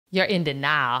You're in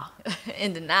denial.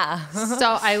 In denial.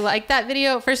 So I like that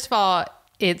video. First of all,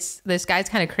 this guy's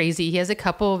kind of crazy. He has a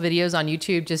couple videos on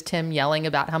YouTube, just him yelling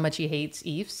about how much he hates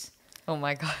EIFS. Oh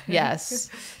my God. Yes.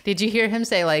 Did you hear him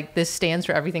say like, this stands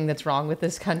for everything that's wrong with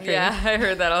this country? Yeah, I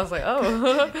heard that. I was like,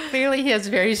 oh. Clearly he has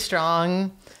very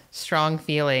strong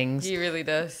feelings. He really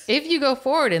does. If you go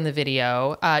forward in the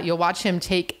video, you'll watch him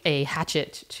take a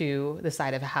hatchet to the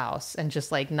side of a house and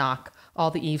just like knock all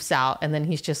the EIFS out. And then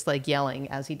he's just like yelling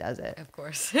as he does it. Of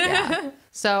course. Yeah.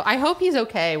 So I hope he's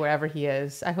okay wherever he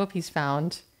is. I hope he's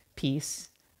found peace.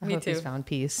 Me too. He's found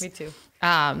peace. Me too.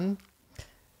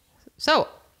 So,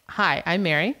 hi, I'm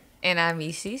Mary. And I'm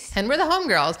Isis. And we're the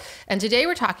HomeGirls. And today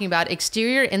we're talking about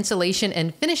exterior insulation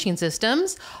and finishing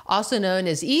systems, also known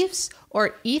as EIFS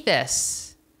or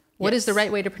EIFS. What is the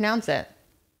right way to pronounce it?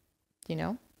 Do you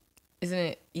know? Isn't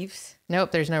it EIFS?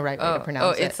 Nope, there's no right way to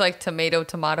pronounce it. Oh, it's like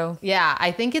tomato. Yeah,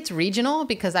 I think it's regional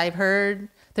because I've heard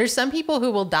there's some people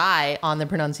who will die on the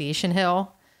pronunciation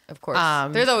hill. Of course.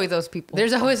 There's always those people.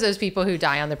 There's always those people who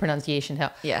die on the pronunciation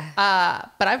hill. Yeah.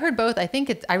 But I've heard both. I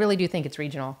really do think it's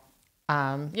regional.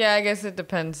 Yeah, I guess it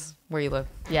depends where you live.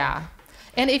 Yeah.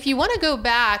 And if you want to go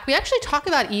back, we actually talk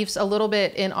about EIFS a little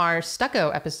bit in our stucco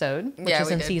episode, which is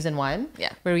in season 1,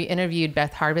 where we interviewed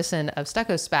Beth Harbison of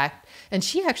Stucco Spec. And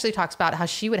she actually talks about how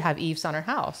she would have EIFS on her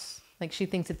house. Like she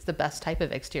thinks it's the best type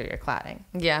of exterior cladding.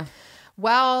 Yeah.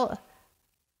 Well,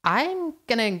 I'm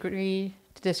going to agree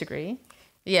to disagree.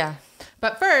 Yeah.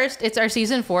 But first, it's our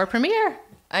season 4 premiere.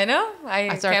 I know.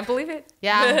 I can't believe it.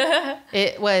 Yeah.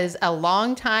 It was a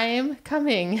long time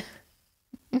coming.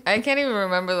 I can't even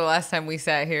remember the last time we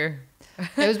sat here.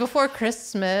 It was before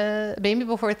Christmas, maybe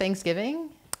before Thanksgiving.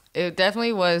 It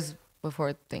definitely was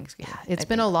before Thanksgiving.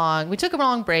 Yeah, we took a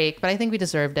long break, but I think we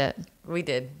deserved it. We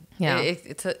did. Yeah.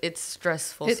 It's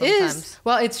stressful it sometimes. Is.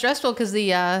 Well, it's stressful because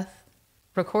the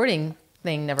recording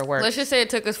thing never worked. Let's just say it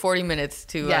took us 40 minutes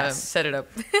to set it up.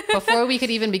 Before we could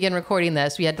even begin recording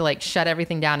this, we had to like shut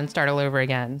everything down and start all over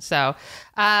again. So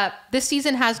this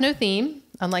season has no theme,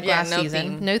 unlike last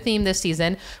season. No theme this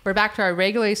season. We're back to our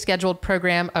regularly scheduled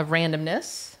program of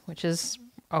randomness, which is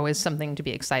always something to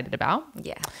be excited about.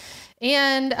 Yeah.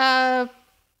 And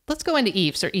let's go into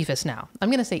EIFS or EIFS now. I'm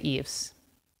going to say EIFS.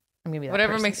 I'm gonna be that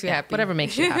whatever person. makes you happy. Whatever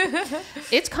makes you happy.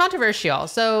 It's controversial.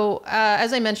 So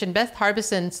as I mentioned, Beth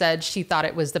Harbison said she thought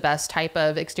it was the best type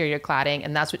of exterior cladding,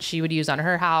 and that's what she would use on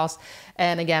her house.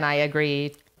 And again, I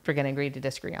agree. We're going to agree to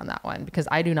disagree on that one because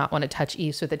I do not want to touch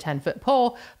EIFS with a 10-foot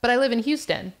pole, but I live in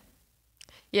Houston.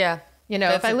 Yeah. You know,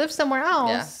 if I lived somewhere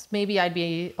else, maybe I'd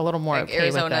be a little more like okay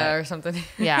Arizona with it. Or something.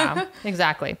 Yeah,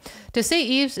 exactly. To say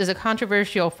EIFS is a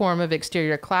controversial form of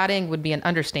exterior cladding would be an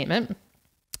understatement.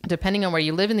 Depending on where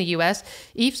you live in the U.S.,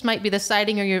 EIFS might be the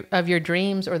siding of your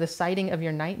dreams or the siding of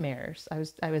your nightmares.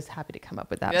 I was happy to come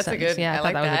up with that That's sentence. a good. Yeah, I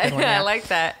like that was that. a good one. Yeah. I like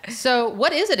that. So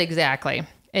what is it exactly?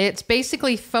 It's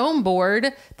basically foam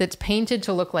board that's painted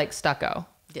to look like stucco.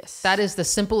 Yes. That is the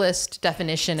simplest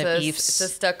definition of EIFS. It's a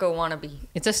stucco wannabe.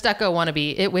 It's a stucco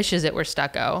wannabe. It wishes it were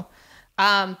stucco.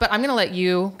 But I'm going to let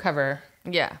you cover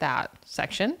that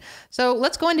section. So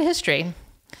let's go into history.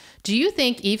 Do you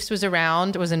think EIFS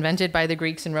was invented by the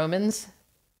Greeks and Romans?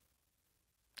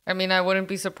 I mean, I wouldn't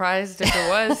be surprised if it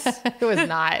was. It was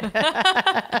not.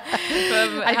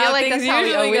 I feel like that's how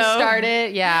we always start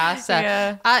it. Yeah. So,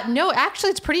 no,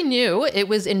 actually, it's pretty new. It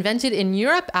was invented in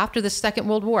Europe after the Second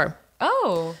World War.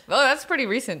 Oh, that's pretty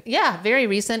recent. Yeah, very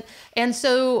recent. And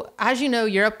so, as you know,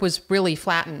 Europe was really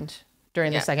flattened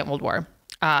during the Second World War.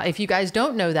 If you guys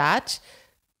don't know that,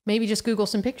 maybe just Google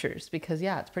some pictures because,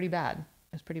 it's pretty bad.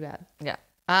 It's pretty bad. Yeah.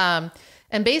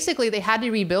 And basically they had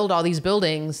to rebuild all these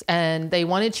buildings and they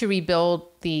wanted to rebuild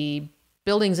the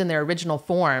buildings in their original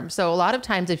form. So a lot of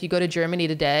times if you go to Germany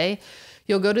today,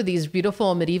 you'll go to these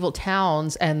beautiful medieval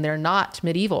towns and they're not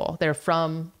medieval. They're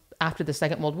from after the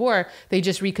Second World War. They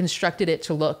just reconstructed it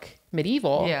to look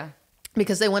medieval. Yeah.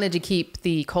 Because they wanted to keep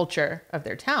the culture of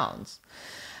their towns.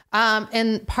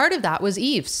 And part of that was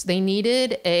EIFS. They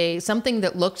needed something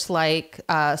that looked like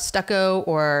stucco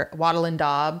or wattle and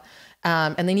daub,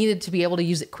 and they needed to be able to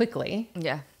use it quickly.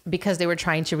 Yeah. Because they were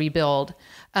trying to rebuild.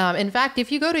 In fact,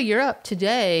 if you go to Europe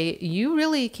today, you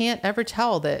really can't ever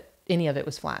tell that any of it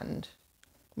was flattened,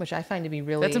 which I find to be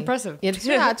really... That's impressive.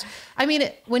 I mean,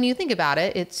 when you think about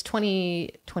it, it's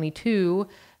 2022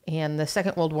 and the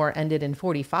Second World War ended in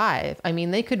 1945. I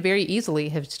mean, they could very easily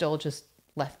have still just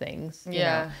left things.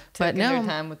 But no, their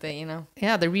time with it,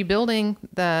 Yeah, they're rebuilding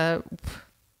the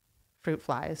fruit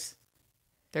flies.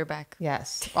 They're back.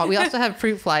 Yes. Well, we also have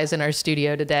fruit flies in our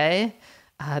studio today.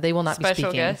 They will not be speaking.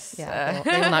 Special guests. Yeah,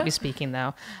 they will not be speaking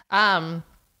though.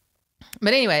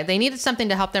 But anyway, they needed something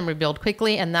to help them rebuild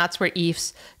quickly, and that's where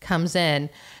EIFS comes in.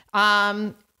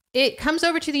 It comes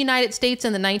over to the United States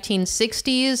in the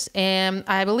 1960s, and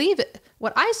I believe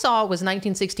what I saw was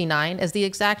 1969 as the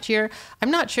exact year.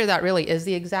 I'm not sure that really is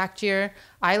the exact year.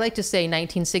 I like to say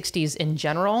 1960s in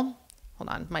general. Hold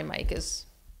on, my mic is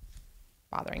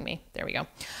bothering me. There we go.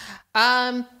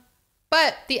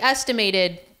 But the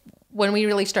estimated, when we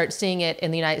really start seeing it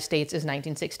in the United States, is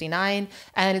 1969,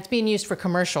 and it's being used for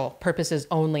commercial purposes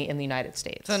only in the United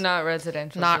States. So not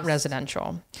residential. Not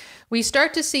residential. We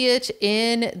start to see it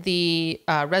in the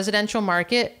residential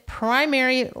market,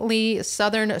 primarily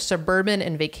southern suburban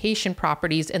and vacation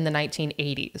properties in the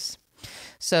 1980s.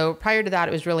 So prior to that,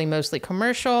 it was really mostly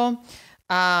commercial.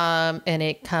 And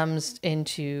it comes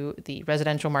into the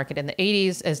residential market in the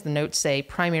 80s, as the notes say,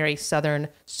 primary southern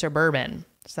suburban.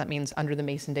 So that means under the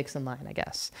Mason-Dixon line, I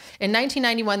guess. In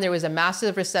 1991, there was a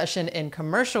massive recession in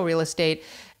commercial real estate,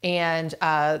 and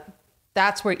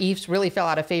that's where EIFS really fell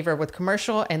out of favor with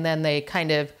commercial, and then they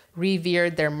kind of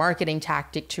revered their marketing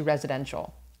tactic to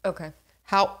residential. Okay.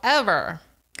 However,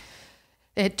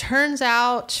 it turns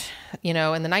out, in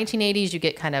the 1980s, you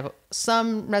get kind of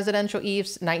some residential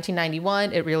EIFS.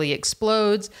 1991, it really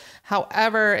explodes.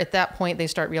 However, at that point, they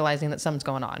start realizing that something's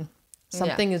going on.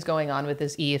 Something is going on with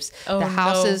this EIFS. The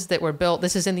houses that were built,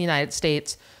 this is in the United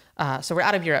States. So we're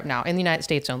out of Europe now, in the United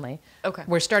States only. Okay.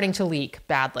 We're starting to leak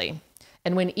badly.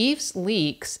 And when EIFS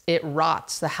leaks, it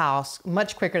rots the house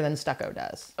much quicker than stucco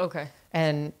does. Okay.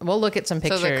 And we'll look at some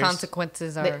pictures. So the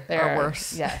consequences are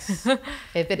worse. Yes.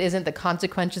 If it isn't the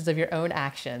consequences of your own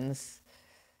actions,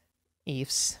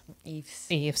 EIFS.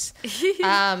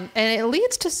 And it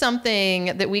leads to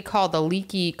something that we call the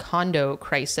leaky condo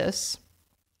crisis.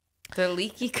 The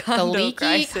leaky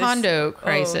condo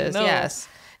crisis. Oh, no. Yes.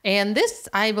 And this,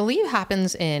 I believe,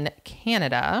 happens in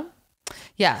Canada.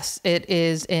 Yes, it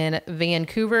is in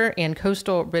Vancouver and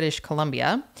coastal British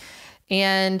Columbia.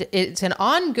 And it's an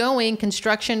ongoing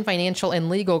construction, financial, and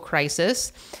legal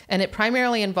crisis. And it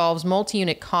primarily involves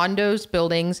multi-unit condos,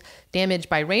 buildings damaged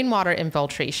by rainwater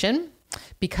infiltration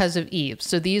because of EIFS.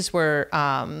 So these were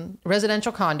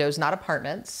residential condos, not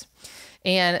apartments.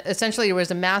 And essentially, there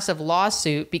was a massive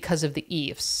lawsuit because of the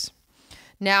EIFS.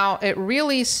 Now, it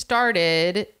really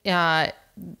started,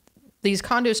 these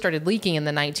condos started leaking in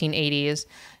the 1980s.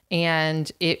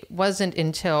 And it wasn't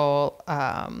until,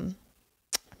 I'm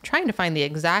trying to find the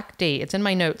exact date. It's in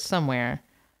my notes somewhere.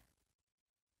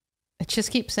 It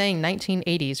just keeps saying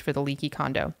 1980s for the leaky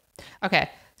condo. Okay,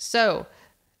 so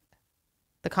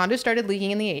the condo started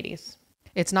leaking in the 80s.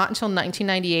 It's not until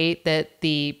 1998 that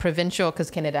the provincial, because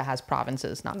Canada has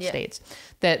provinces, not states,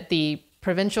 that the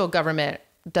provincial government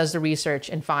does the research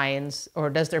and finds, or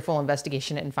does their full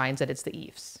investigation and finds that it's the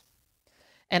EIFS.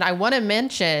 And I want to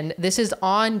mention, this is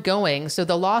ongoing. So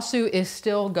the lawsuit is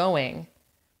still going.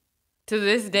 To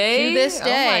this day? To this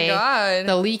day. Oh my God.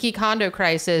 The leaky condo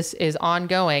crisis is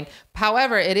ongoing.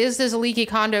 However, it is this leaky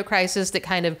condo crisis that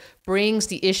kind of brings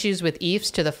the issues with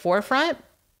EIFS to the forefront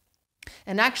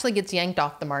and actually gets yanked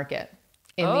off the market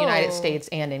in the United States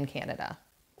and in Canada.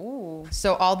 Ooh.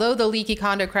 So although the leaky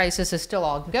condo crisis is still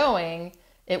ongoing,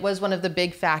 it was one of the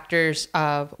big factors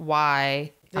of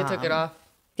why they took it off.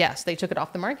 Yes, they took it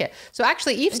off the market. So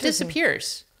actually, EIFS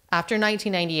disappears after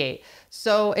 1998.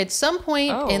 So at some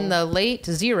point in the late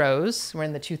zeros, we're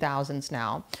in the 2000s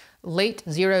now, late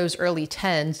zeros, early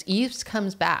tens, EIFS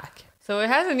comes back. So it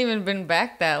hasn't even been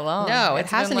back that long. No, it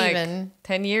hasn't been even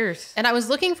 10 years. And I was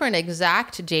looking for an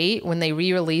exact date when they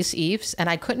re-release EIFS, and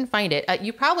I couldn't find it.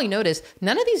 You probably noticed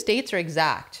none of these dates are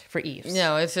exact for EIFS.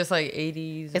 No, it's just like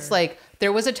 80s. It's like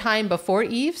there was a time before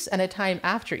EIFS and a time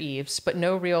after EIFS, but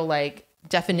no real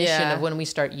definition of when we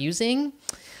start using.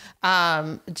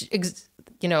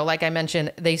 Like I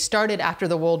mentioned, they started after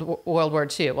the World War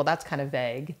II. Well, that's kind of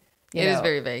vague. It is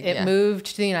very vague. It moved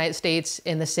to the United States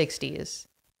in the 60s,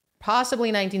 possibly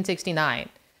 1969.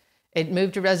 It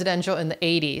moved to residential in the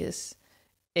 80s.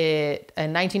 In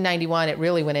 1991, it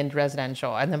really went into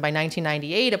residential. And then by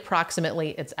 1998,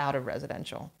 approximately, it's out of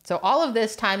residential. So all of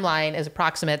this timeline is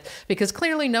approximate because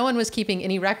clearly no one was keeping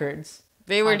any records.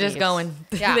 They were just going.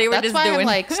 Yeah, they were that's just why doing.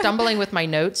 I'm stumbling with my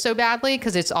notes so badly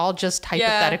because it's all just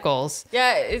hypotheticals.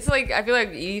 Yeah, it's I feel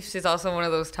like EIFS is also one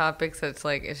of those topics that's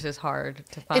it's just hard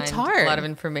to find a lot of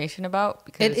information about.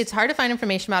 Because it's hard to find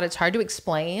information about. It's hard to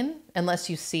explain unless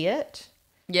you see it.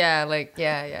 Yeah,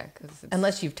 because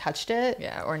unless you've touched it.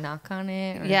 Yeah, or knock on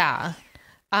it. Yeah.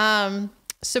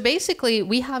 So basically,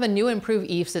 we have a new improved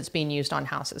EIFS that's being used on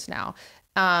houses now.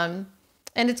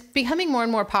 And it's becoming more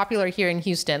and more popular here in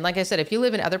Houston. Like I said, if you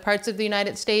live in other parts of the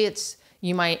United States,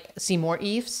 you might see more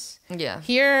EIFS. Yeah.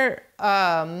 Here,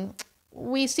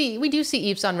 we do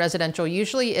see EIFS on residential.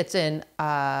 Usually it's in,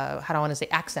 how do I want to say,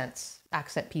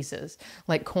 accent pieces,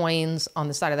 like coins on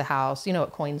the side of the house. You know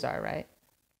what coins are, right?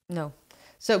 No.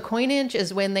 So coinage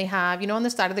is when they have, on the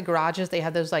side of the garages, they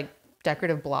have those like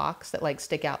decorative blocks that like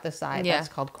stick out the side. Yeah. That's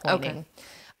called coining. Okay.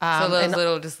 So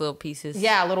those little pieces.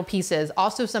 Yeah, little pieces.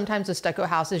 Also, sometimes with stucco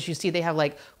houses, you see they have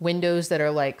like windows that are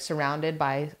like surrounded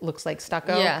by, looks like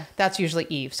stucco. Yeah. That's usually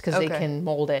EIFS because they can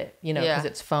mold it, because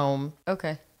it's foam.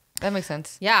 Okay. That makes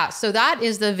sense. Yeah. So that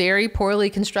is the very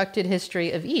poorly constructed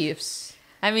history of EIFS.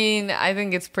 I mean, I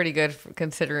think it's pretty good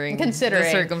considering the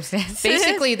circumstances.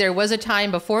 Basically, there was a time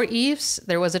before EIFS,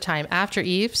 there was a time after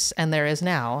EIFS, and there is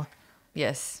now.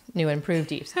 Yes. New and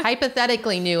improved EIFS.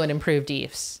 Hypothetically new and improved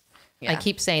EIFS. Yeah. I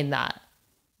keep saying that.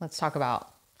 Let's talk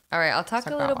about. All right, I'll talk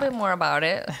a little bit more about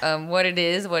it. What it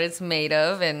is, what it's made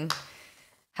of, and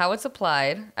how it's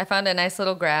applied. I found a nice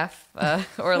little graph,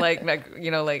 or like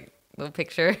little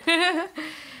picture.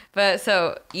 But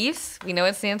so EIFS, we know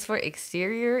it stands for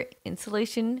Exterior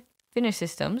Insulation Finish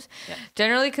Systems. Yeah.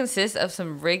 Generally consists of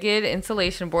some rigid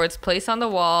insulation boards placed on the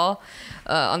wall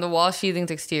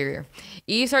sheathing's exterior.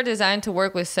 EIFS are designed to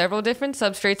work with several different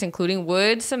substrates, including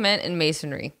wood, cement, and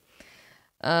masonry.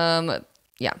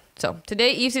 So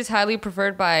today EIFS is highly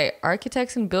preferred by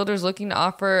architects and builders looking to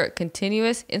offer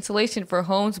continuous insulation for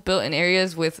homes built in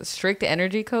areas with strict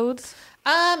energy codes.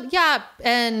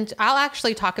 And I'll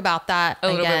actually talk about that a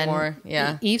little bit more.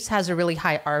 Yeah. EIFS has a really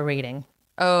high R rating.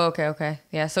 Oh, okay.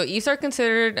 Yeah. So EIFS are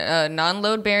considered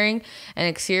non-load bearing and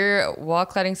exterior wall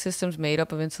cladding systems made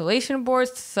up of insulation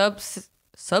boards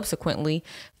subsequently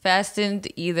fastened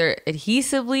either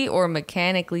adhesively or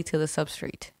mechanically to the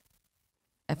substrate.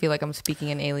 I feel like I'm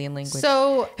speaking an alien language.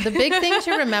 So the big thing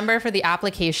to remember for the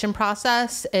application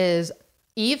process is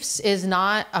EIFS is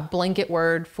not a blanket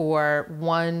word for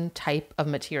one type of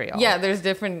material. Yeah, there's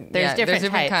different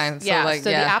kinds. Yeah, so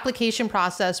the application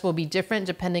process will be different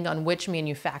depending on which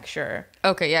manufacturer.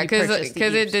 Okay, yeah, because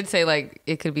it did say like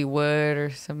it could be wood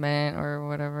or cement or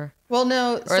whatever. Well,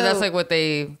 no. Or that's like what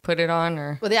they put it on,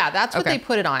 or? Well, yeah, that's what they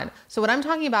put it on. So what I'm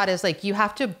talking about is like you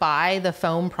have to buy the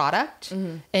foam product,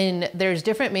 and there's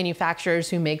different manufacturers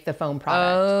who make the foam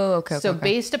product. Oh, okay. So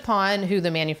based upon who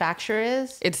the manufacturer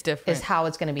is, it's different. Is how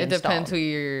it's going to be installed. It depends who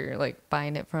you're like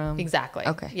buying it from. Exactly.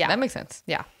 Okay. Yeah, that makes sense.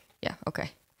 Yeah. Yeah. Okay.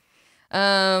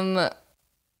 Yeah.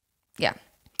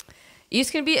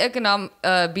 EIFS can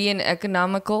be an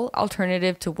economical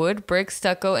alternative to wood, brick,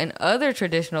 stucco, and other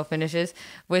traditional finishes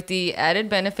with the added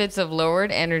benefits of lowered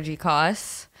energy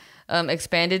costs,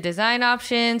 expanded design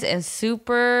options, and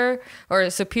superior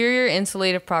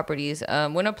insulative properties.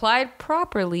 When applied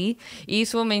properly,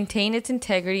 EIFS will maintain its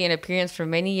integrity and appearance for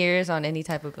many years on any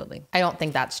type of building. I don't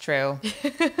think that's true.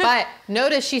 But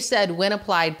notice she said when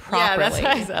applied properly. Yeah, that's what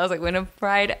I said. I was like, when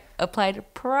applied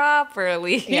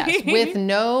properly. Yes, with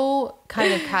no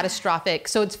kind of catastrophic.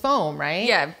 So it's foam, right?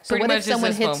 Yeah. So what if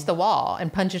someone hits the wall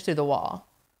and punches through the wall?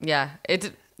 Yeah,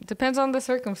 it depends on the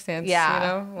circumstance.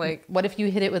 Yeah, like what if you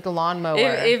hit it with the lawnmower?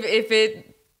 If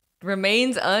it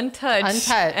remains untouched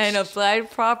and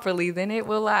applied properly, then it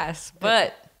will last.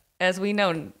 But as we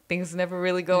know, things never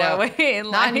really go our way in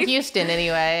life. Not in Houston,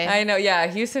 anyway. I know. Yeah,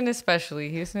 Houston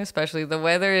especially. The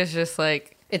weather is just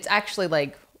like, it's actually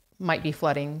like might be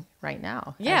flooding right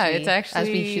now. Yeah, it's actually as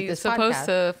we shoot this supposed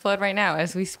podcast. To flood right now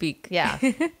as we speak. Yeah.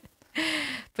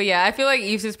 But yeah, I feel like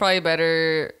EIFS is probably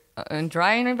better in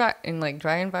dry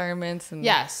environments. And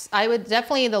yes, I would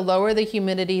definitely, the lower the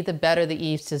humidity, the better the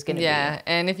EIFS is going to be. Yeah,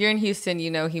 and if you're in Houston,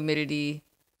 humidity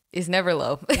is never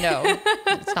low. No,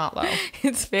 it's not low.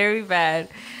 It's very bad.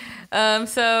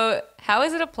 So how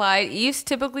is it applied? EIFS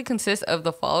typically consists of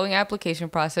the following application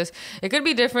process. It could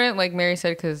be different, like Mary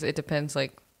said, because it depends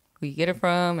like who you get it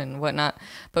from and whatnot.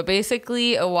 But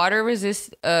basically, a water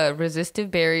resistive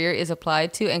barrier is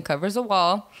applied to and covers a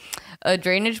wall. A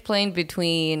drainage plane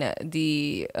between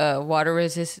the water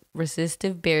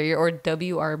resistive barrier, or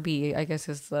WRB, I guess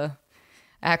is the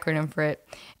acronym for it,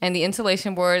 and the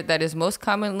insulation board that is most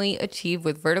commonly achieved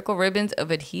with vertical ribbons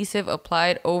of adhesive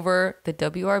applied over the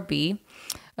WRB.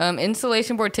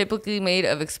 Insulation board typically made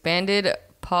of expanded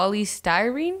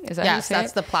polystyrene. Is that how you say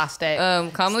that's it? The plastic.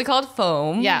 Commonly called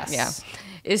foam. Yes. Yeah.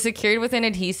 Is secured with an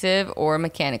adhesive or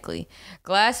mechanically.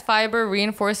 Glass fiber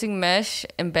reinforcing mesh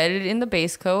embedded in the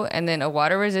base coat, and then a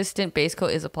water-resistant base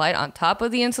coat is applied on top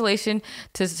of the insulation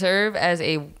to serve as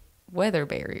a weather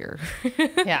barrier.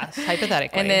 Yes,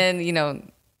 hypothetically. And then,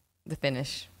 the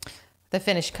finish. The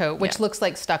finish coat, which looks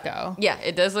like stucco. Yeah,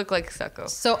 it does look like stucco.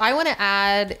 So I want to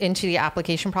add into the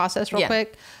application process real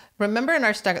quick. Remember in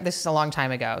our stucco, this is a long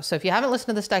time ago. So if you haven't listened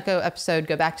to the stucco episode,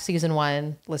 go back to season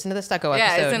 1, listen to the stucco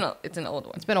episode. Yeah, it's an old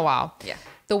one. It's been a while. Yeah.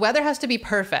 The weather has to be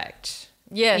perfect.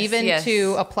 Yes. Even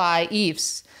to apply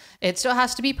EIFS. It still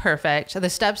has to be perfect. The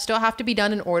steps still have to be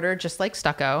done in order, just like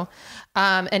stucco.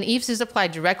 And EIFS is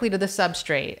applied directly to the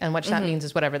substrate. And what that means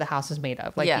is whatever the house is made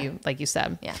of, like you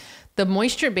said. Yeah. The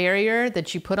moisture barrier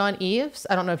that you put on EIFS,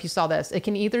 I don't know if you saw this, it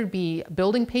can either be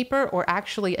building paper or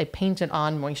actually a painted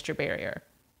on moisture barrier.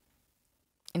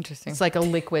 Interesting. It's like a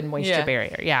liquid moisture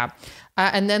barrier. Yeah.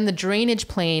 And then the drainage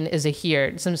plane is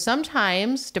adhered. So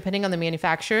sometimes, depending on the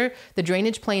manufacturer, the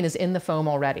drainage plane is in the foam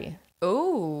already.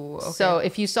 Oh, okay. So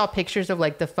if you saw pictures of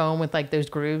like the foam with like those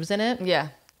grooves in it,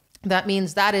 that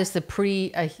means that is the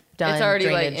done. It's already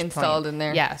drainage like installed plane. in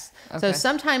there. Yes. Okay. So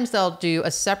sometimes they'll do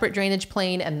a separate drainage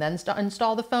plane and then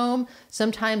install the foam.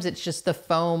 Sometimes it's just the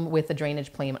foam with the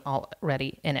drainage plane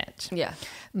already in it. Yeah.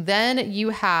 Then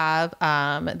you have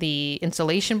the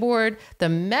insulation board, the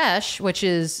mesh, which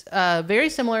is very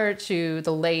similar to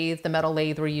the metal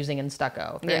lathe we're using in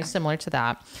stucco. Very similar to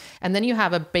that. And then you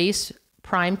have a base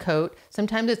prime coat.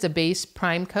 Sometimes it's a base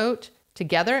prime coat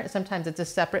together. Sometimes it's a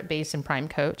separate base and prime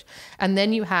coat. And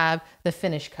then you have the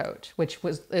finish coat, which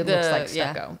looks like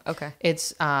stucco. Yeah. Okay.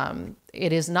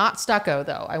 It is not stucco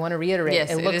though. I want to reiterate.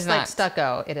 Yes, it looks like not.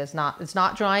 stucco. It is not. It's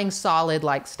not drying solid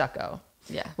like stucco.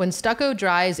 Yeah. When stucco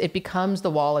dries, it becomes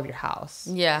the wall of your house.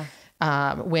 Yeah.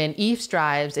 When EIFS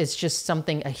dries, it's just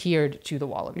something adhered to the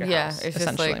wall of your house. Yeah, it's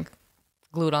just like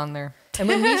glued on there. And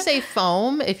when we say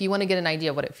foam, if you want to get an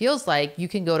idea of what it feels like, you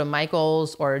can go to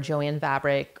Michael's or Joann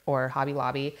Fabric or Hobby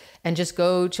Lobby and just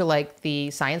go to like the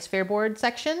science fair board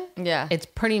section. Yeah. It's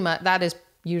pretty much, that is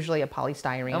usually a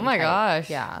polystyrene. Oh my gosh.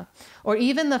 Yeah. Or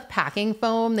even the packing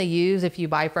foam they use if you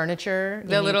buy furniture.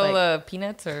 The little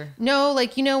peanuts or? No,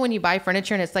 like, when you buy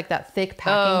furniture and it's like that thick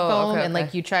packing foam and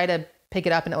like you try to pick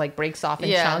it up and it like breaks off in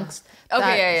chunks.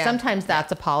 Okay, Sometimes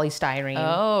that's a polystyrene.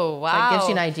 Oh, wow. That gives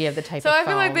you an idea of the type of foam. So I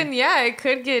feel like then, it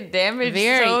could get damaged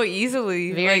so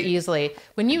easily. Very easily.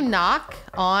 When you knock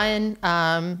on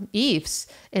EIFS,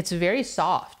 it's very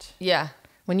soft. Yeah.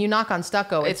 When you knock on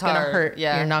stucco, it's going to hurt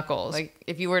your knuckles. Like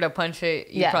if you were to punch it,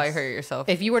 you'd probably hurt yourself.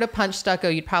 If you were to punch stucco,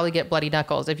 you'd probably get bloody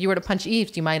knuckles. If you were to punch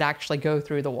EIFS, you might actually go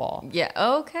through the wall. Yeah.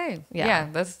 Okay. Yeah,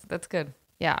 that's good.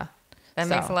 Yeah. That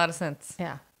makes a lot of sense.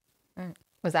 Yeah. All right.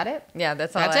 Was that it? Yeah,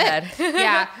 that's all I had.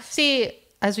 Yeah. See,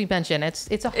 as we mentioned, it's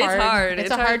a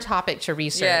hard topic to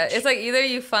research. Yeah, it's like either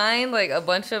you find like a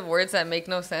bunch of words that make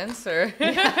no sense or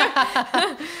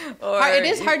or it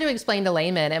is hard to explain to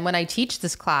laymen. And when I teach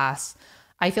this class,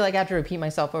 I feel like I have to repeat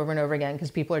myself over and over again because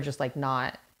people are just like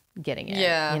not getting it.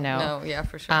 Yeah. No, yeah,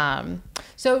 for sure.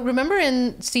 So remember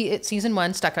in season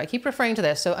 1 stucco, I keep referring to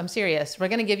this, so I'm serious. We're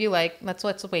gonna give you like let's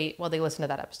wait while they listen to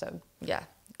that episode. Yeah.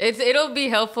 It'll be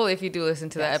helpful if you do listen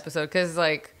to that episode because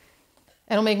like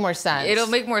it'll make more sense. It'll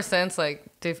make more sense like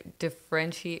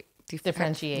differentiate.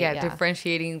 Yeah,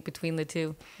 differentiating between the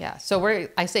two. Yeah. So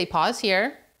I say pause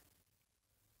here,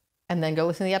 and then go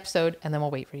listen to the episode, and then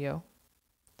we'll wait for you.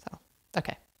 So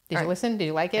okay. Did you listen? Did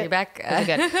you like it? You're back.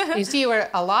 Good. You see, we're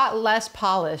a lot less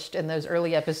polished in those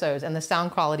early episodes, and the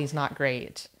sound quality's not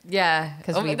great. Yeah,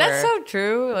 because that's so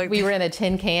true. Like we were in a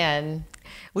tin can.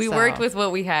 We worked with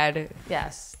what we had.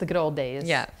 Yes, the good old days.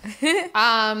 Yeah.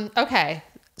 Okay.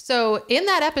 So in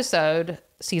that episode,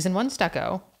 season 1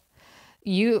 stucco,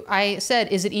 I said,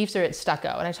 is it EIFS or it's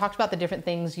stucco? And I talked about the different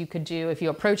things you could do if you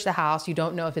approach the house, you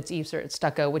don't know if it's EIFS or it's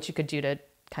stucco, which you could do to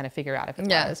kind of figure out if it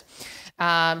was.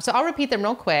 So I'll repeat them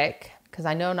real quick because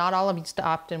I know not all of you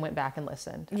stopped and went back and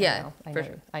listened. I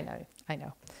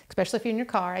know. Especially if you're in your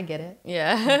car, I get it.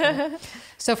 Yeah.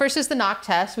 So first is the knock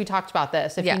test. We talked about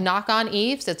this. If you knock on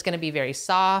EIFS, it's going to be very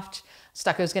soft.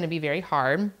 Stucco is going to be very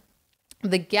hard.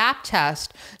 The gap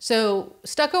test. So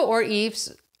stucco or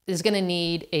EIFS is going to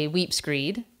need a weep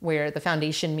screed where the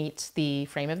foundation meets the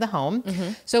frame of the home.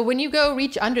 Mm-hmm. So when you go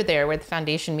reach under there where the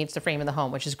foundation meets the frame of the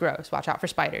home, which is gross, watch out for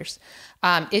spiders.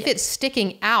 If it's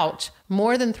sticking out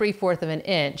more than 3/4 of an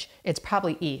inch, it's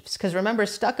probably EIFS. Because remember,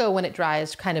 stucco, when it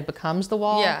dries, kind of becomes the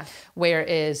wall,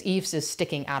 whereas EIFS is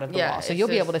sticking out of the wall. So you'll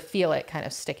be able to feel it kind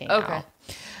of sticking out.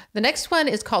 The next one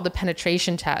is called the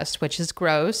penetration test, which is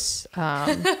gross.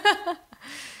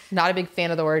 Not a big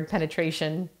fan of the word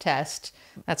penetration test.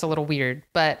 That's a little weird,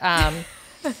 but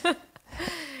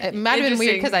it might have been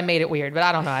weird because I made it weird, but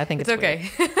I don't know. I think it's okay.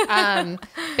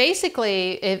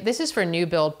 Basically, if this is for new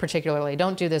build particularly,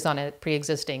 don't do this on a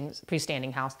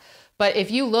freestanding house. But if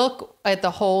you look at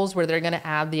the holes where they're going to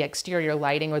add the exterior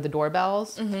lighting or the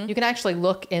doorbells, you can actually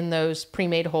look in those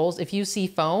pre-made holes. If you see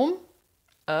foam,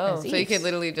 Oh, as so you eaves. could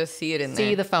literally just see it in there.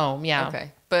 See the foam, yeah.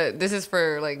 Okay. But this is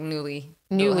for like newly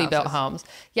Built homes.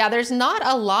 Yeah, there's not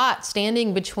a lot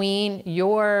standing between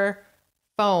your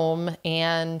foam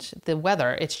and the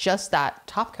weather. It's just that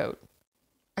top coat.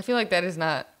 I feel like that is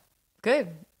not good.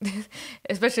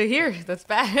 Especially here. That's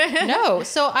bad. No.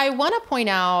 So I want to point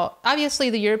out, obviously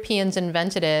the Europeans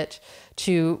invented it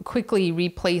to quickly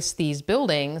replace these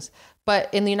buildings.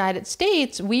 But in the United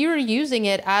States, we were using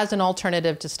it as an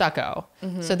alternative to stucco.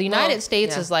 So the United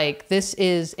States is like, this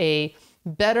is a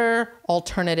better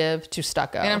alternative to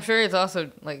stucco. And I'm sure it's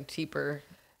also like cheaper.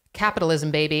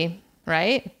 Capitalism, baby,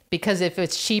 right? Because if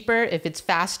it's cheaper, if it's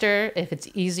faster, if it's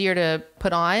easier to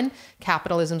put on,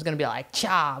 capitalism's going to be like,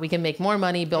 we can make more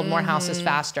money, build more houses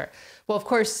faster. Well, of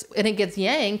course, when it gets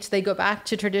yanked, they go back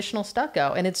to traditional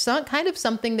stucco. And it's kind of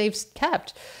something they've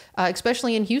kept,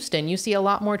 especially in Houston. You see a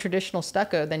lot more traditional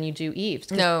stucco than you do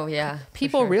eaves. No, yeah.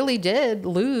 People really did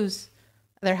lose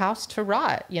their house to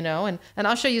rot, and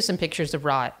I'll show you some pictures of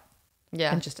rot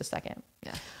in just a second.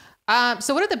 Yeah.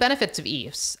 So what are the benefits of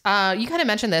eaves? You kind of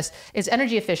mentioned this. It's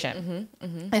energy efficient.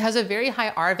 It has a very high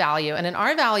R value. And an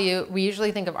R value, we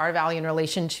usually think of R value in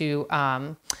relation to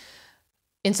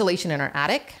insulation in our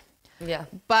attic. Yeah.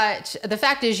 But the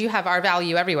fact is you have R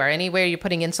value everywhere. Anywhere you're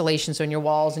putting insulation, so in your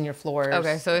walls and your floors.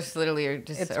 Okay, so it's literally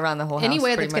just around the whole house.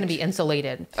 Anywhere that's going to be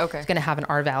insulated. Okay. It's going to have an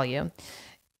R value.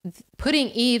 Putting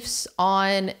eaves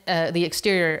on the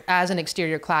exterior as an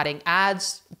exterior cladding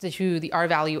adds to the R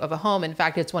value of a home. In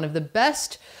fact, it's one of the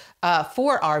best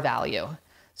for R value.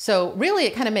 So really,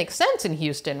 it kind of makes sense in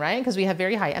Houston, right? Because we have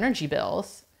very high energy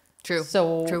bills. True.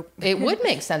 So it would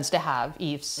make sense to have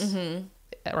eaves.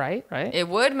 Right? It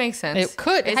would make sense. It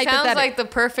could. It sounds like the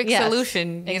perfect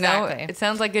solution. You know, it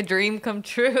sounds like a dream come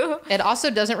true. It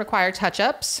also doesn't require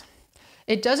touch-ups.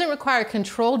 It doesn't require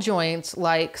control joints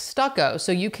like stucco.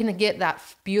 So you can get that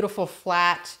beautiful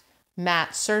flat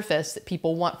matte surface that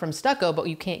people want from stucco, but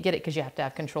you can't get it because you have to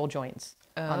have control joints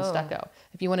on stucco.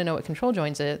 If you want to know what control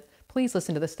joints is, please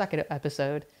listen to the stucco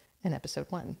episode in episode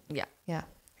 1. Yeah. Yeah.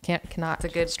 Cannot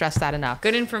stress that enough.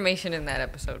 Good information in that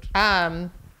episode.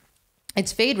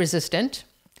 It's fade resistant.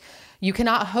 You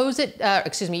cannot hose it.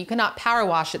 You cannot power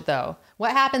wash it though.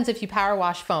 What happens if you power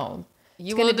wash foam?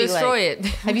 You will destroy it.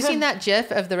 Have you seen that GIF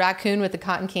of the raccoon with the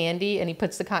cotton candy and he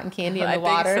puts the cotton candy in the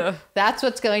water? Think so. That's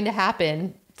what's going to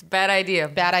happen. It's a bad idea.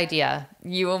 Bad idea.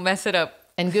 You will mess it up.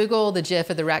 And Google the GIF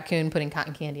of the raccoon putting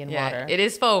cotton candy in water. It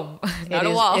is foam, not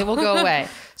a wall. It will go away.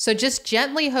 So just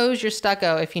gently hose your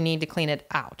stucco if you need to clean it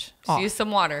out. Just use some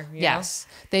water. Yes.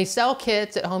 They sell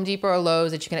kits at Home Depot or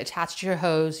Lowe's that you can attach to your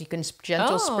hose. You can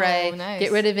gentle spray,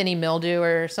 get rid of any mildew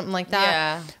or something like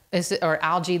that. Yeah. Or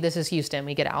algae. This is Houston.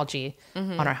 We get algae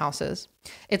on our houses.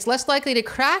 It's less likely to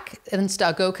crack than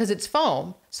stucco because it's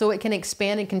foam. So it can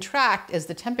expand and contract as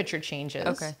the temperature changes.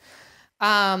 Okay.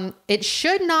 It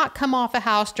should not come off a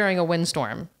house during a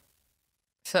windstorm.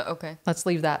 Okay. Let's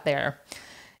leave that there.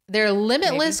 There are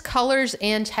limitless colors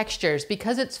and textures.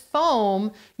 Because it's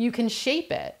foam, you can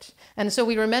shape it. And so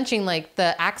we were mentioning like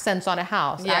the accents on a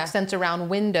house, accents around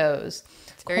windows,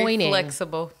 it's very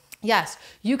flexible. Yes.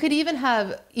 You could even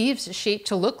have eaves shaped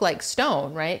to look like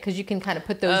stone, right? Because you can kind of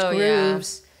put those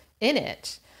grooves in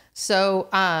it. So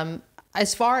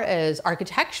as far as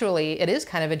architecturally, it is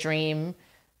kind of a dream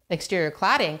exterior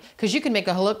cladding because you can make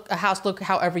a house look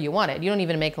however you want it. You don't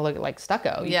even make it look like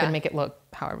stucco. You can make it look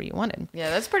however you wanted. Yeah,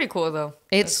 that's pretty cool though.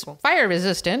 It's fire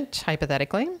resistant,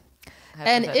 hypothetically.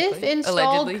 And if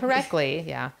installed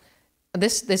correctly,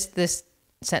 this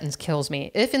sentence kills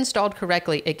me. If installed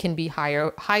correctly, it can be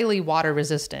highly water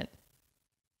resistant.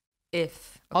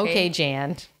 If. Okay,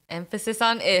 Jan. Emphasis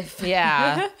on if.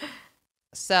 Yeah.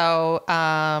 So,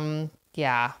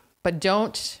 but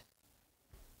don't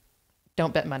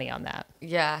bet money on that.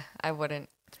 Yeah, I wouldn't.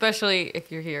 Especially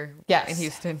if you're here in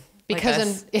Houston.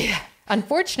 Because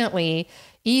unfortunately,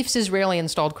 EIFS is rarely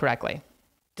installed correctly.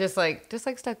 Just like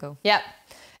stucco. Yep.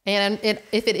 And if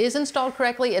it is installed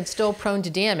correctly, it's still prone to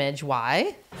damage.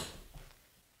 Why?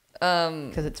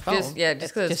 Because it's foam. Just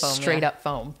because it's foam. Straight up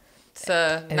foam. It's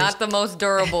not the most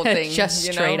durable thing. Just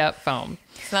straight up foam.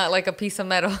 It's not like a piece of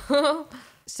metal.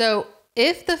 So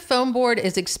if the foam board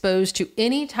is exposed to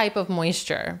any type of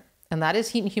moisture, and that is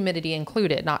heat and humidity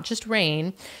included, not just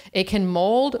rain, it can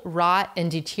mold, rot,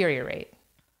 and deteriorate.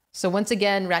 So once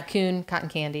again, raccoon, cotton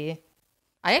candy.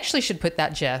 I actually should put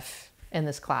that GIF in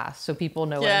this class so people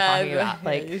know what I'm talking about.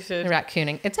 Like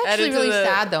raccooning. It's actually really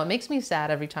sad though. It makes me sad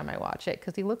every time I watch it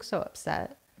because he looks so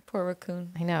upset. Poor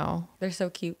raccoon. I know. They're so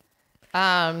cute.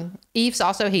 EIFS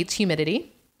also hates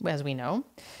humidity, as we know.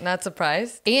 Not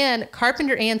surprised. And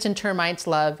carpenter ants and termites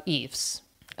love EIFS.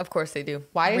 Of course they do.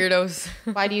 Why? Weirdos.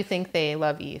 Why do you think they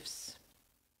love EIFS?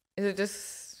 Is it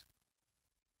just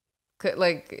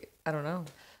like, I don't know.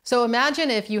 So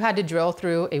imagine if you had to drill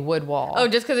through a wood wall. Oh,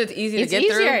 just because it's easy to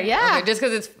get through? Yeah. Okay, just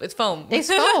because it's foam.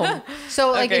 It's foam.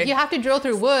 So like if you have to drill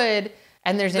through wood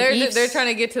and there's an EIFS. They're trying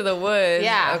to get to the wood.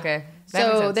 Yeah. Okay.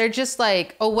 So they're just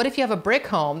like, oh, what if you have a brick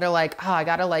home? They're like, oh, I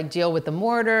got to like deal with the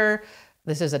mortar.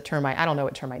 This is a termite. I don't know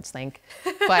what termites think.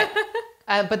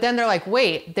 But then they're like,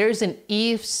 wait, there's an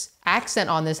EIFS accent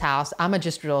on this house. I'm going to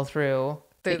just drill through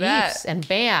the EIFS and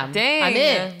bam, dang, I'm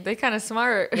in. They kind of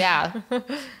smart. Yeah.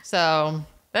 So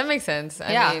that makes sense.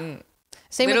 I mean,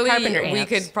 same with carpenter ants. We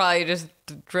could probably just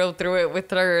drill through it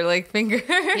with our like finger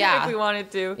if we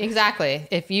wanted to. Exactly.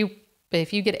 If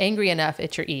you get angry enough,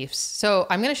 it's your EIFS. So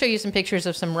I'm going to show you some pictures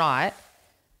of some rot.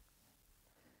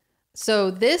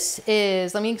 So this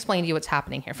is, let me explain to you what's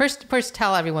happening here. First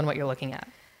tell everyone what you're looking at.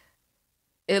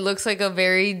 It looks like a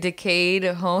very decayed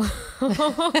home.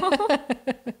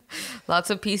 Lots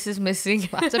of pieces missing.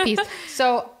 Lots of pieces.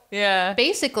 So yeah,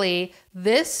 basically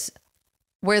this,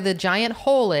 where the giant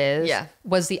hole is,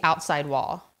 was the outside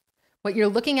wall. What you're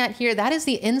looking at here, that is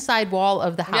the inside wall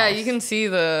of the house. Yeah, you can see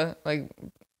the like.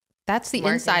 That's the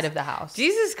inside of the house.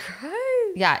 Jesus Christ.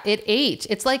 Yeah, it ate.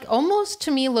 It's like almost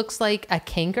to me looks like a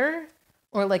canker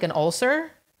or like an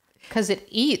ulcer because it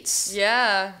eats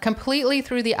completely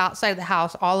through the outside of the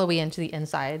house all the way into the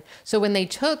inside. So when they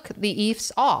took the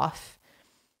EIFS off,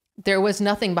 there was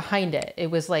nothing behind it. It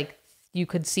was like you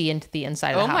could see into the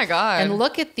inside of the house. Oh my God. And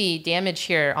look at the damage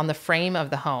here on the frame of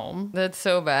the home. That's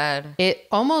so bad. It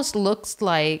almost looks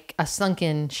like a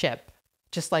sunken ship.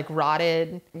 Just like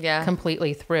rotted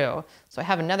completely through. So I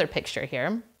have another picture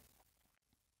here.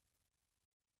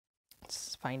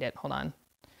 Let's find it. Hold on.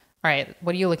 All right.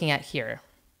 What are you looking at here?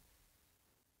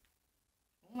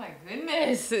 Oh my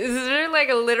goodness. Is there like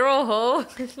a literal hole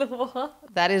in the wall?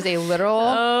 That is a literal.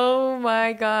 Oh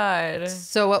my God.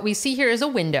 So what we see here is a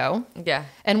window. Yeah.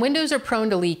 And windows are prone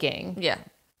to leaking. Yeah.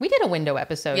 We did a window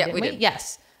episode, didn't we? Did.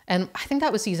 Yes. And I think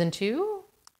that was season 2.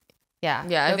 Yeah.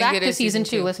 Yeah. Go back to season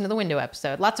 2. Listen to the window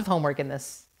episode. Lots of homework in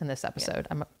this episode.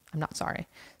 Yeah. I'm not sorry.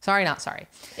 Sorry, not sorry.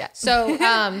 Yeah.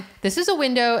 So this is a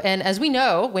window, and as we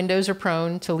know, windows are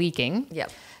prone to leaking.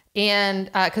 Yep. And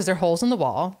because they're holes in the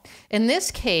wall. In this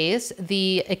case,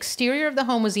 the exterior of the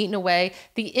home was eaten away.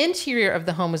 The interior of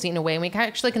the home was eaten away, and we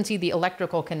actually can see the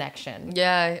electrical connection.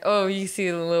 Yeah. Oh, you see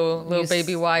the little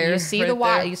baby wire. You see the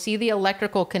wire. You see the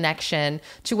electrical connection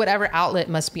to whatever outlet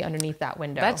must be underneath that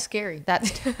window. That's scary.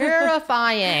 That's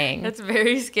terrifying. That's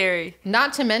very scary.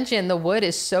 Not to mention the wood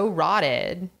is so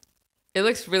rotted. It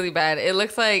looks really bad. It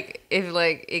looks like if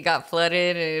like it got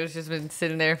flooded and it was just been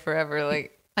sitting there forever.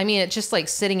 Like. I mean, it's just like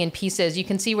sitting in pieces. You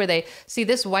can see where they see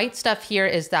this white stuff here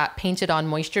is that painted on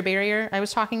moisture barrier I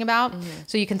was talking about. Mm-hmm.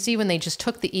 So you can see when they just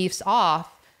took the EIFS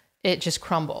off, it just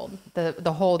crumbled.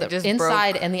 The whole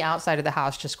inside and the outside of the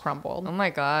house just crumbled. Oh my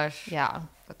gosh. Yeah.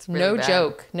 That's really bad.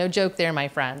 Joke. No joke there, my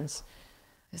friends.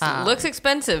 It looks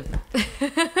expensive.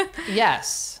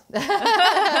 Yes.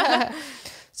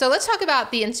 So let's talk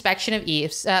about the inspection of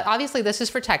EIFS. Obviously, this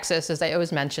is for Texas, as I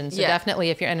always mention. So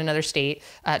definitely, if you're in another state,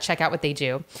 check out what they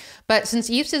do. But since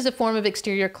EIFS is a form of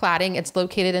exterior cladding, it's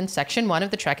located in Section 1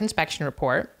 of the TREC inspection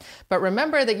report. But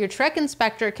remember that your TREC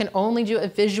inspector can only do a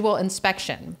visual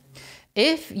inspection.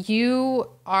 If you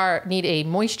need a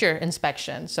moisture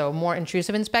inspection, so more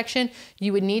intrusive inspection,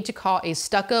 you would need to call a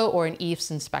stucco or an EIFS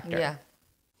inspector. Yeah,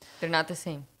 they're not the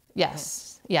same. Yes.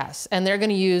 Yes. And they're going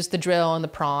to use the drill and the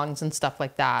prongs and stuff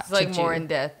like that. It's like more in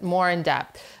depth. More in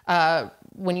depth.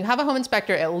 When you have a home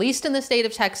inspector, at least in the state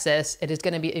of Texas, it is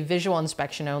going to be a visual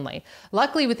inspection only.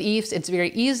 Luckily with EIFS, it's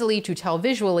very easily to tell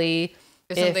visually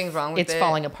if something's wrong with it. It's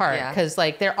falling apart. Because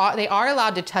like they are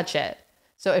allowed to touch it.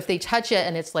 So if they touch it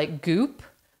and it's like goop,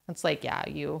 it's like, yeah,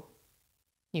 you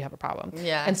have a problem.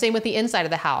 Yeah. And same with the inside of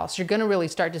the house. You're going to really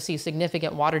start to see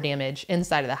significant water damage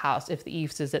inside of the house if the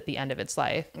EIFS is at the end of its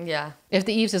life. Yeah. If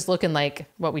the EIFS is looking like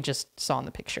what we just saw in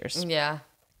the pictures. Yeah.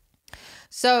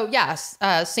 So yes,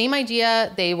 same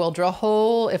idea. They will drill a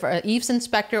hole. If an EIFS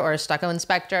inspector or a stucco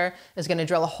inspector is going to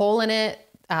drill a hole in it,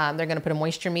 they're going to put a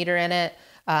moisture meter in it,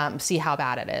 see how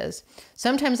bad it is.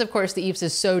 Sometimes, of course, the EIFS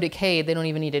is so decayed, they don't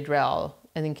even need a drill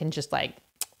and then can just like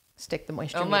stick the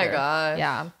moisture meter. Oh my God.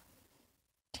 Yeah.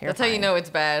 Terrifying. That's how you know it's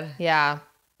bad. Yeah.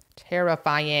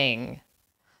 Terrifying.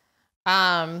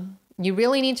 You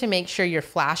really need to make sure your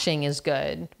flashing is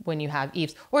good when you have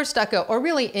EIFS or stucco or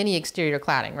really any exterior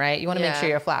cladding, right? You want to make sure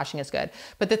your flashing is good.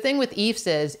 But the thing with EIFS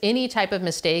is any type of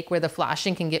mistake where the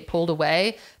flashing can get pulled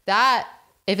away, that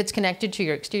if it's connected to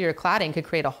your exterior cladding could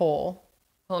create a hole.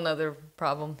 Whole nother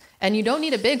problem. And you don't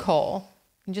need a big hole.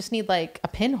 You just need like a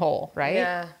pinhole, right?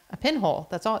 Yeah. A pinhole.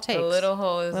 That's all it takes. A little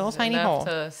hole is little tiny enough hole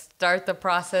to start the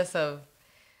process of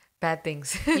bad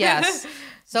things. Yes.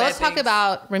 So Bad let's talk things.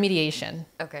 about remediation.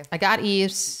 Okay. I got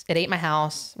EIFS. It ate my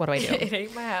house. What do I do? It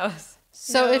ain't my house.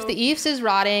 So No. if the EIFS is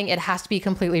rotting, it has to be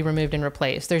completely removed and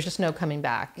replaced. There's just no coming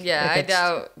back. Yeah, If I it's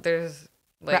doubt there's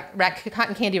like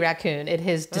cotton candy raccoon. It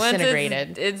has once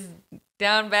disintegrated. It's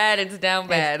down bad. It's down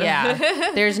bad.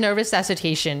 Yeah. There's no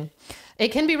resuscitation.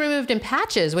 It can be removed in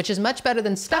patches, which is much better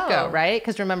than stucco, Oh. right?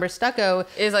 Because remember, stucco.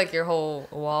 It's like your whole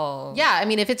wall. Yeah, I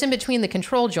mean, if it's in between the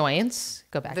control joints,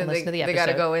 go back Then and listen to the they episode.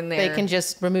 gotta go in They there. can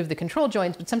just remove the control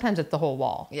joints, but sometimes it's the whole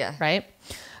wall. Yeah. Right?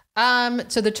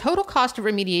 So the total cost of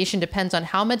remediation depends on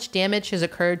how much damage has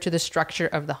occurred to the structure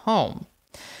of the home.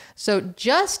 So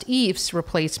just EIFS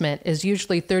replacement is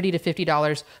usually $30 to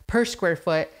 $50 per square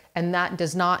foot, and that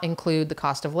does not include the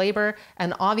cost of labor.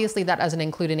 And obviously that doesn't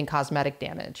include any cosmetic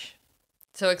damage.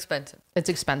 So expensive. It's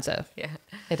expensive. Yeah.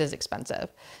 It is expensive.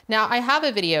 Now I have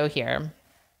a video here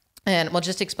and we'll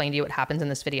just explain to you what happens in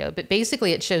this video. But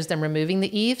basically it shows them removing the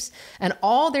EIFS and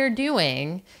all they're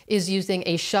doing is using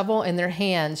a shovel in their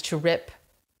hands to rip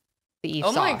the EIFS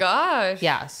off. Oh my gosh.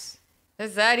 Yes.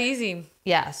 It's that easy.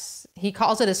 Yes. He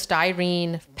calls it a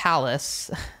styrene palace.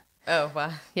 Oh,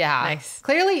 wow. Yeah. Nice.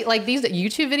 Clearly, like these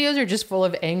YouTube videos are just full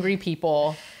of angry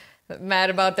people Mad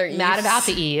about their EIFS. mad about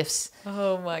the EIFS.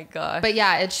 Oh my gosh. But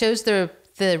yeah, it shows the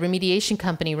remediation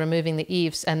company removing the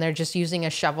EIFS and they're just using a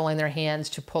shovel in their hands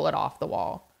to pull it off the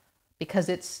wall because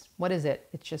what is it?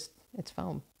 It's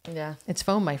foam. Yeah. It's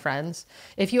foam, my friends.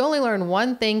 If you only learn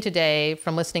one thing today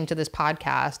from listening to this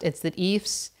podcast, it's that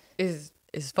EIFS Is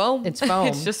foam. It's foam.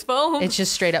 It's just foam. It's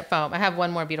just straight up foam. I have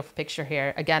one more beautiful picture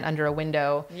here, again, under a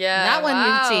window. Yeah, And that one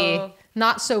you wow. can see,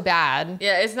 not so bad.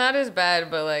 Yeah, it's not as bad,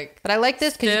 but like. But I like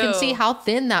this because you can see Still. how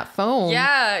thin that foam.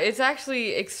 Yeah, it's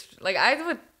actually like I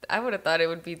would have thought it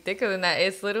would be thicker than that.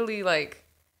 It's literally like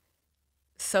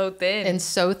so thin. And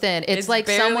so thin. It's like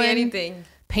barely someone anything.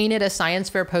 painted a science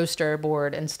fair poster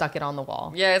board and stuck it on the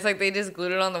wall. Yeah, it's like they just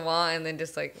glued it on the wall and then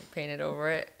just like painted over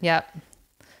it. Yep.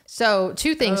 So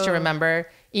 2 things to remember.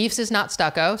 EIFS is not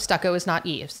stucco. Stucco is not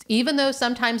EIFS. Even though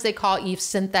sometimes they call EIFS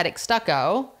synthetic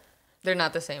stucco, They're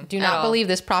not the same. do at not all. believe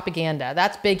this propaganda.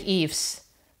 That's big EIFS.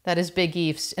 That is big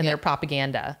EIFS in their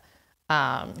propaganda.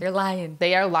 You're lying.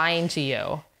 They are lying to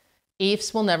you.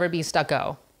 EIFS will never be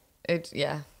stucco.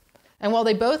 Yeah. And while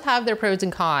they both have their pros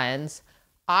and cons,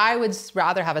 I would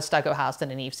rather have a stucco house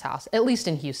than an EIFS house, at least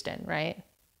in Houston, right?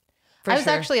 For I was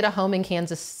sure. actually at a home in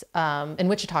Kansas, in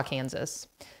Wichita, Kansas,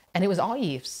 and it was all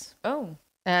EIFS. Oh.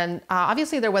 And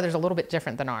obviously their weather's a little bit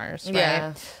different than ours, right?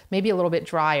 Yeah. Maybe a little bit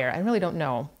drier. I really don't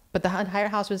know. But the entire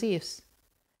house was EIFS.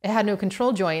 It had no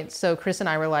control joints. So Chris and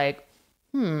I were like,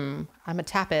 I'm going to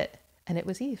tap it. And it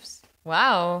was EIFS.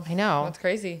 Wow. I know. That's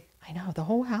crazy. I know, the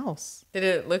whole house. Did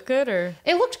it look good or?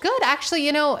 It looked good, actually.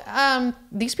 You know,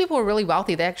 these people were really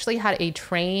wealthy. They actually had a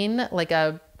train, like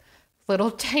a little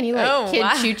tiny kid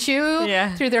wow. choo-choo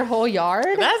Yeah. through their whole yard.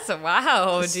 That's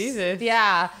wow. Jesus.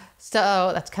 Yeah. So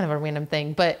that's kind of a random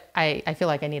thing, but I feel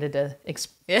like I needed to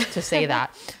to say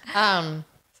that.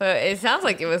 So it sounds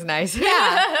like it was nice.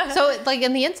 Yeah. So like,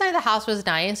 and the inside of the house was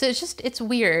nice. It's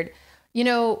weird. You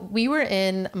know, we were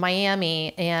in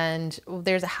Miami and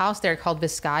there's a house there called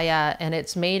Vizcaya and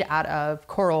it's made out of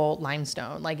coral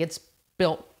limestone. Like it's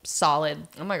built solid.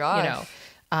 Oh my gosh.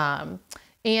 You know,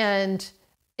 and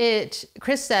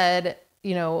Chris said,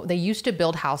 you know, they used to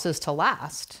build houses to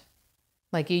last.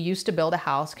 Like you used to build a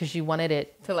house because you wanted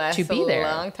it To last to be a there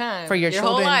long time. for your whole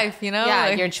children. life, you know? Yeah,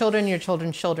 Like- your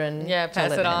children's children. Yeah, to pass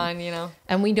live it in. on, you know?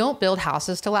 And we don't build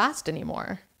houses to last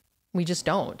anymore. We just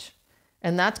don't.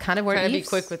 And that's kind of where Trying to be EIFS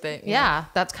quick with it, you Yeah,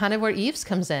 that's kind of where EIFS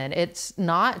comes in. It's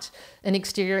not an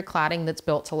exterior cladding that's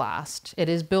built to last. It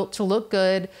is built to look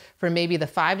good for maybe the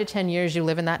 5 to 10 years you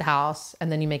live in that house,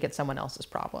 and then you make it someone else's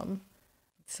problem.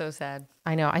 So sad.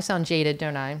 I know, I sound jaded,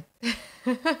 don't I?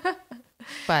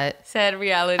 But Sad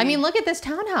reality. I mean, look at this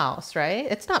townhouse, right?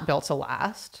 It's not built to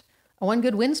last. One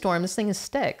good windstorm, this thing is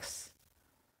sticks.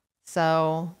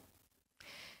 So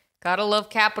gotta love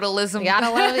capitalism. you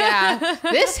gotta love, yeah.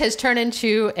 This has turned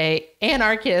into a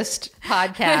anarchist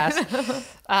podcast.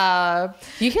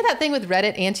 You hear that thing with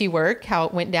Reddit anti-work, how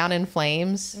it went down in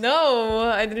flames?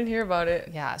 No, I didn't hear about it.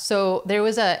 Yeah. So there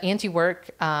was a anti-work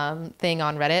thing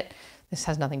on Reddit. This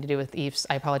has nothing to do with EIFS.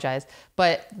 I apologize.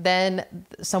 But then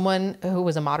someone who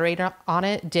was a moderator on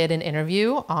it did an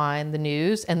interview on the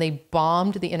news, and they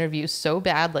bombed the interview so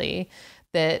badly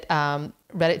that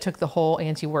Reddit took the whole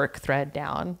anti-work thread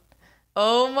down.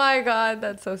 Oh my God,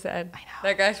 that's so sad. I know.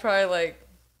 That guy's probably like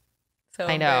So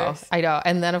I know.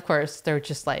 And then of course there are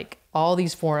just like all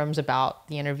these forums about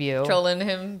the interview. Trolling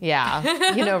him. Yeah.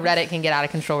 Reddit can get out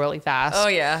of control really fast. Oh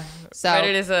yeah. So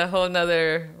Reddit is a whole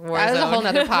nother war that is a zone. whole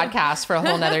nother podcast for a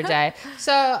whole nother day.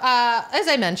 So as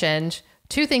I mentioned,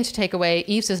 2 things to take away.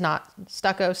 EIFS is not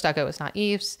stucco. Stucco is not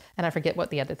EIFS. And I forget what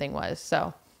the other thing was.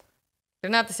 So They're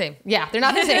not the same. yeah, they're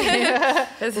not the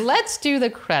same. Let's do the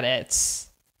credits.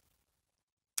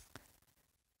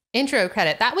 Intro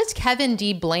credit. That was Kevin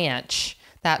D. Blanche,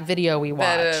 that video we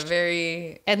watched.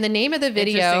 Very and the name of the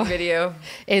interesting video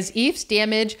is EIFS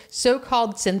Damage,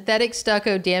 so-called synthetic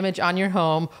stucco damage on your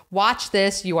home. Watch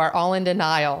this. You are all in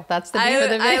denial. That's the name of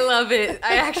the video. I love it.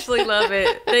 I actually love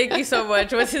it. Thank you so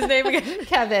much. What's his name again?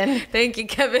 Kevin. Thank you,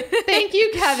 Kevin. Thank you,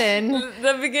 Kevin.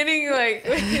 The beginning, like,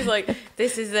 he's like,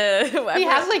 this is a... He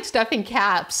has like stuff in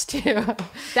caps too.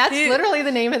 That's literally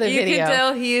the name of the video. You can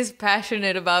tell he is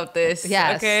passionate about this.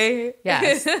 Yes. Okay?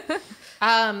 Yes.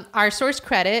 Our source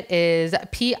credit is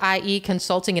PIE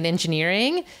Consulting and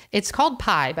Engineering. It's called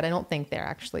PI, but I don't think they're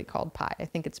actually called PI. I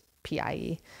think it's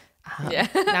PIE. Yeah.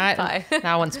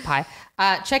 Now one's PI.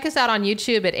 Check us out on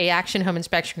YouTube at A Action Home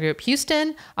Inspection Group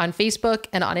Houston, on Facebook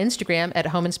and on Instagram at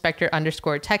Home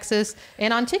Inspector_Texas,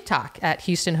 and on TikTok at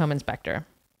Houston Home Inspector.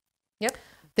 Yep.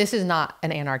 This is not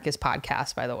an anarchist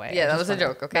podcast, by the way. Yeah, that was a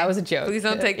joke, okay? That was a joke. Please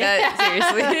don't take that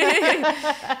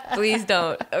seriously. Please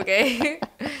don't, okay?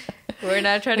 We're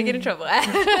not trying to get in trouble. All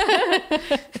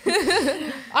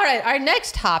right, our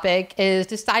next topic is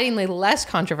decidedly less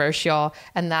controversial,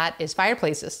 and that is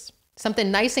fireplaces.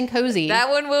 Something nice and cozy. That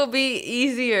one will be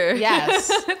easier.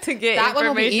 Yes. To get that one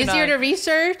will be easier to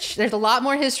research. There's a lot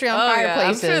more history on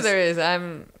fireplaces. Yeah, I'm sure there is.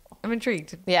 I'm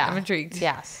intrigued. Yeah. I'm intrigued.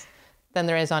 Yes. Than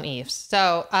there is on EIFS.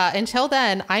 So until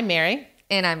then, I'm Mary.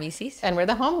 And I'm Isis. And we're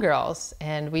the HomeGirls.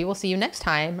 And we will see you next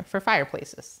time for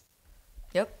fireplaces.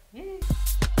 Yep. Yay.